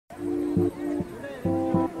Hey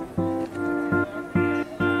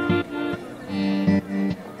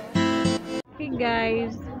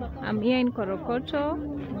guys, I'm here in Korokocho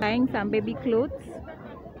buying some baby clothes.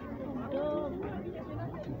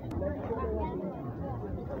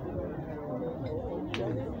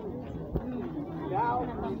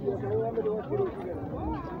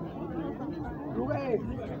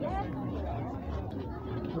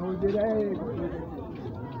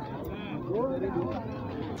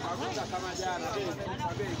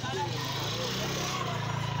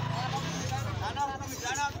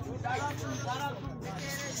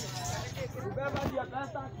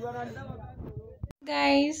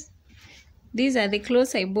 Guys, these are the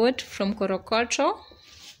clothes I bought from Korokocho.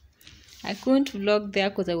 I couldn't vlog there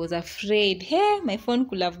because I was afraid. Hey, my phone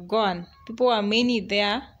could have gone. People were many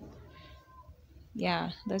there.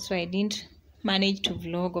 Yeah, that's why I didn't manage to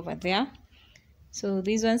vlog over there. So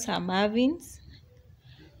these ones are Marvin's.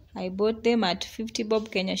 I bought them at 50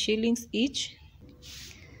 bob Kenya shillings each.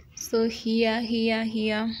 So here are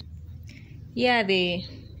the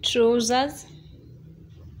trousers.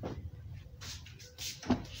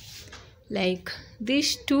 Like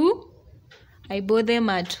these two, I bought them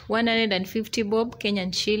at 150 bob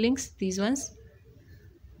Kenyan shillings, these ones.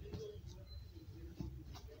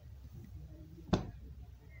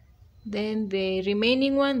 Then the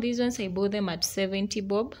remaining one, these ones I bought them at 70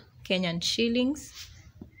 bob Kenyan shillings.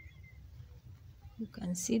 You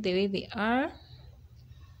can see the way they are.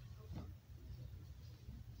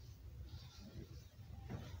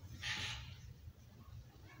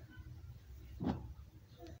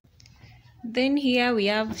 Then here we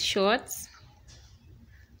have shorts.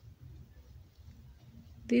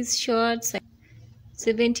 These shorts are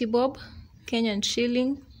 70 bob Kenyan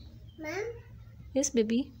shilling. Ma'am? Yes,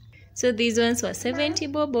 baby. So these ones were 70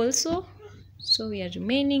 bob also. So we are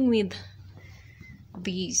remaining with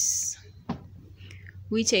these,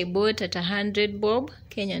 which I bought at 100 bob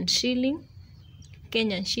Kenyan shilling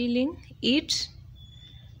each.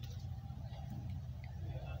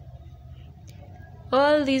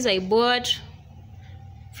 All these I bought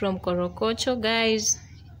from Korokocho, guys.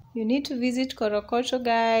 You need to visit Korokocho,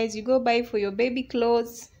 guys. You go buy for your baby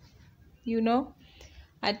clothes, you know,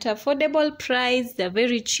 at affordable price. They're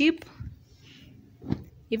very cheap.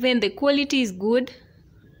 Even the quality is good.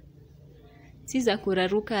 Si za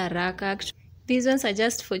kuraruka haraka. These ones are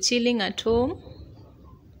just for chilling at home.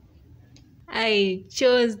 I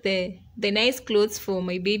chose the nice clothes for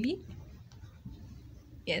my baby.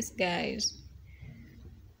 Yes, guys.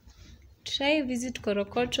 Try visit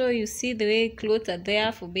Korokocho. You see the way clothes are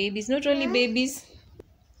there for babies. Not only babies.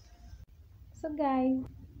 So guys,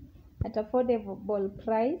 at affordable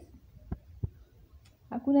price.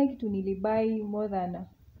 Hakuna kitu nilibuy more than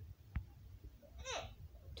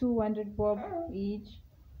 200 bob each.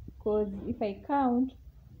 Because if I count,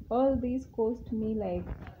 all these cost me like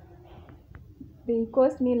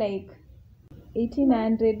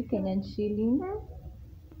 1800 Kenyan shillings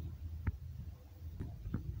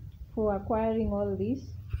for acquiring all this.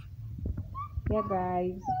 Yeah,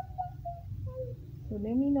 guys. So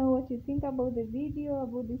let me know what you think about the video,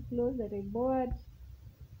 about these clothes that I bought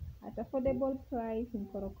at affordable price in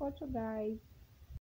Korokocho, guys.